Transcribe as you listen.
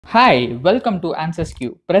Hi, welcome to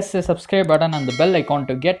answersQ. Press the subscribe button and the bell icon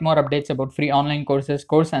to get more updates about free online courses,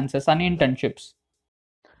 course answers and internships.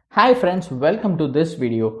 Hi friends, welcome to this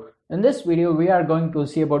video. In this video, we are going to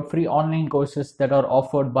see about free online courses that are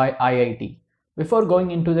offered by IIT. Before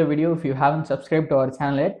going into the video, if you haven't subscribed to our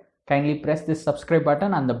channel yet, kindly press this subscribe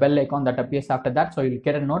button and the bell icon that appears after that so you'll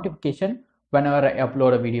get a notification whenever I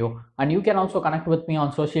upload a video. And you can also connect with me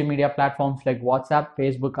on social media platforms like WhatsApp,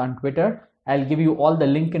 Facebook and Twitter. I'll give you all the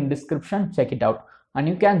link in description, check it out. And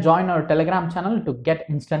you can join our Telegram channel to get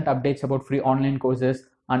instant updates about free online courses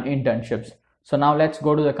and internships. So now let's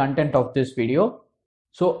go to the content of this video.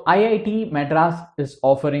 So IIT Madras is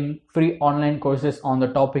offering free online courses on the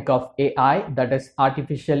topic of AI, that is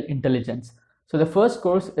artificial intelligence. So the first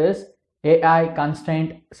course is AI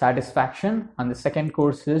constraint satisfaction and the second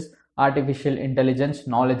course is artificial intelligence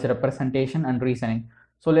knowledge representation and reasoning.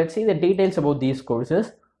 So let's see the details about these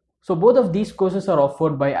courses. So both of these courses are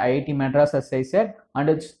offered by IIT Madras, as I said, and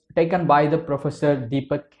it's taken by the Professor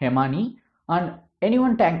Deepak Hemani, and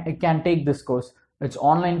anyone can take this course. It's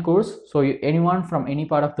online course, so anyone from any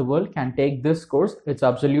part of the world can take this course. It's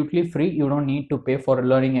absolutely free. You don't need to pay for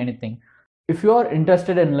learning anything. If you are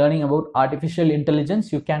interested in learning about artificial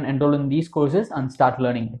intelligence, you can enroll in these courses and start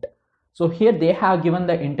learning it. So here they have given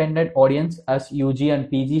the intended audience as UG and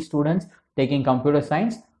PG students taking computer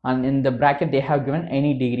science, and in the bracket they have given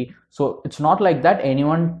any degree. So it's not like that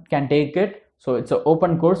anyone can take it. So it's an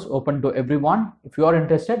open course, open to everyone. If you are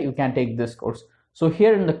interested, you can take this course. So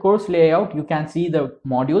here in the course layout, you can see the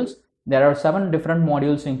modules. There are 7 different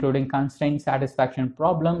modules including constraint satisfaction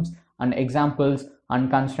problems and examples and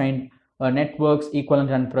constraint networks, equivalent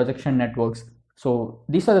and projection networks. So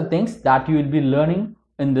these are the things that you will be learning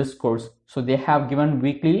in this course. So they have given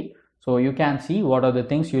weekly, so you can see what are the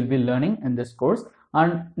things you will be learning in this course.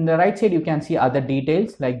 And in the right side you can see other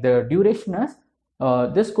details like the duration is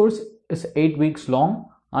this course is 8 weeks long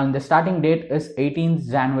and the starting date is 18th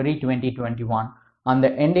January 2021 and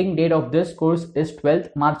the ending date of this course is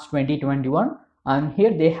 12th March 2021, and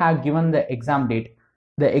here they have given the exam date.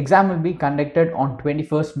 The exam will be conducted on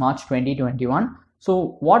 21st March 2021.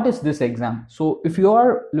 So what is this exam? So if you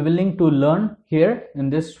are willing to learn here in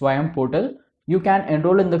this Swayam portal, you can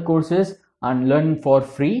enroll in the courses and learn for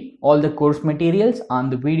free. All the course materials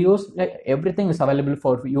and the videos, like everything is available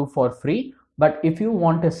for you for free. But if you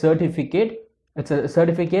want a certificate, it's a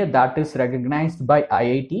certificate that is recognized by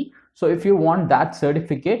IIT. So if you want that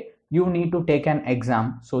certificate, you need to take an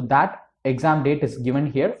exam. So that exam date is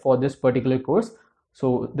given here for this particular course.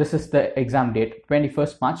 So this is the exam date,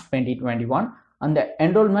 21st March 2021, and the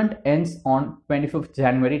enrollment ends on 25th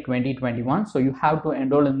January 2021. So you have to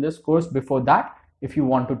enroll in this course before that if you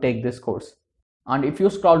want to take this course. And if you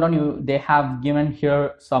scroll down, they have given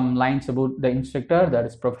here some lines about the instructor, that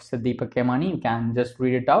is Professor Deepak Hemani. You can just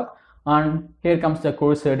read it out. And here comes the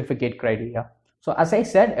course certificate criteria. So as I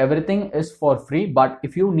said, everything is for free, but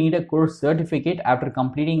if you need a course certificate after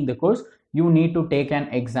completing the course, you need to take an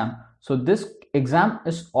exam. So this exam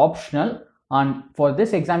is optional, and for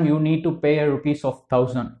this exam you need to pay rupees of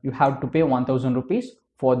 1000. You have to pay 1000 rupees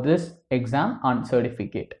for this exam and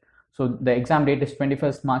certificate. So the exam date is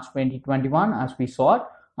 21st March 2021 as we saw,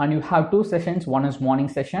 and you have 2 sessions. One is morning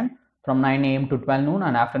session from 9 AM to 12 noon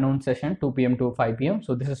and afternoon session 2 PM to 5 PM.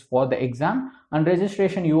 So this is for the exam, and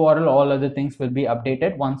registration URL, all other things will be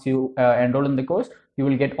updated once you enroll in the course. You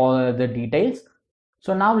will get all the details.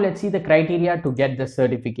 So now let's see the criteria to get the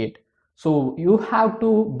certificate. So you have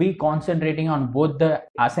to be concentrating on both the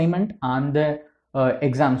assignment and the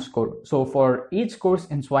exam score. So for each course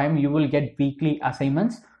in Swayam, you will get weekly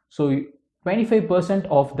assignments. So 25%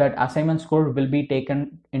 of that assignment score will be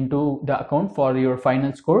taken into the account for your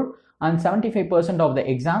final score, and 75% of the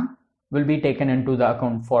exam will be taken into the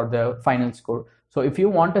account for the final score. So if you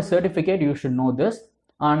want a certificate, you should know this,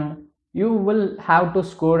 and you will have to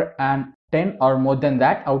score an 10 or more than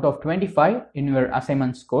that out of 25 in your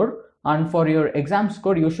assignment score, and for your exam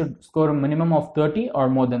score you should score a minimum of 30 or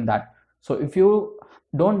more than that. So if you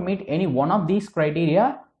don't meet any one of these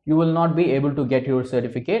criteria, you will not be able to get your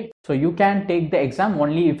certificate. So you can take the exam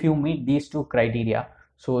only if you meet these 2 criteria.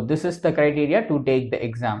 So this is the criteria to take the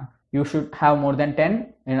exam. You should have more than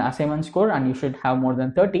 10 in assignment score, and you should have more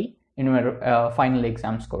than 30 in your final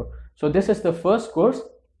exam score. So this is the first course,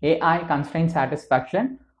 AI constraint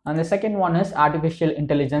satisfaction, and the second one is artificial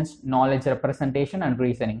intelligence knowledge representation and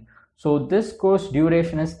reasoning. So this course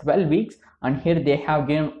duration is 12 weeks, and here they have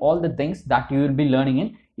given all the things that you will be learning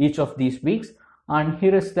in each of these weeks. And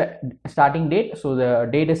here is the starting date. So the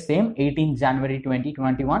date is same, 18th January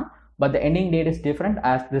 2021, but the ending date is different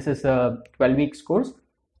as this is a 12 weeks course.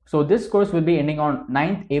 So this course will be ending on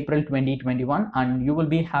 9th April 2021 and you will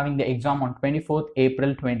be having the exam on 24th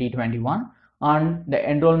April 2021 and the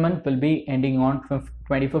enrollment will be ending on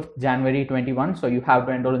 25th January 21. So you have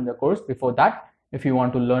to enroll in the course before that if you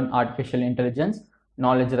want to learn artificial intelligence,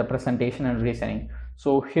 knowledge representation and reasoning.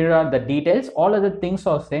 So here are the details. All other things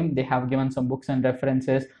are same. They have given some books and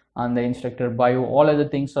references and the instructor bio. All other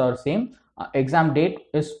things are same. Exam date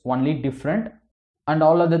is only different and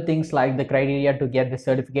all other things like the criteria to get the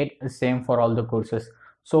certificate is same for all the courses.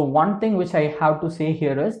 So one thing which I have to say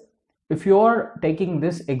here is if you are taking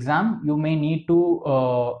this exam, you may need to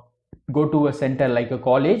go to a center like a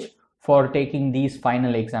college for taking these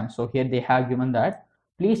final exams. So here they have given that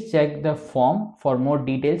please check the form for more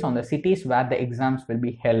details on the cities where the exams will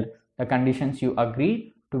be held, the conditions you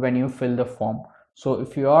agree to when you fill the form. So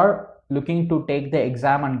if you are looking to take the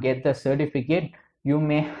exam and get the certificate, you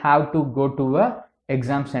may have to go to a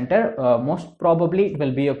exam center. Most probably it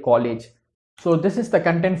will be a college. So this is the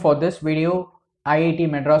content for this video. IIT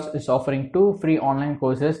Madras is offering 2 free online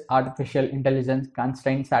courses, Artificial Intelligence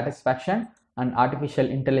Constraint Satisfaction and Artificial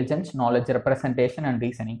Intelligence Knowledge Representation and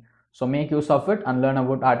Reasoning. So make use of it and learn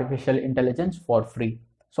about artificial intelligence for free.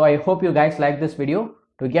 So I hope you guys like this video.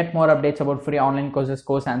 To get more updates about free online courses,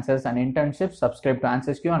 course answers and internships, subscribe to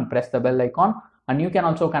answersQ and press the bell icon. And you can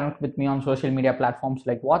also connect with me on social media platforms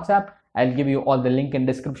like WhatsApp. I'll give you all the link in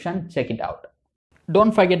description. Check it out.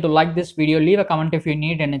 Don't forget to like this video, leave a comment if you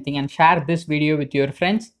need anything and share this video with your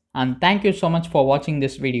friends. And thank you so much for watching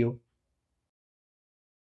this video.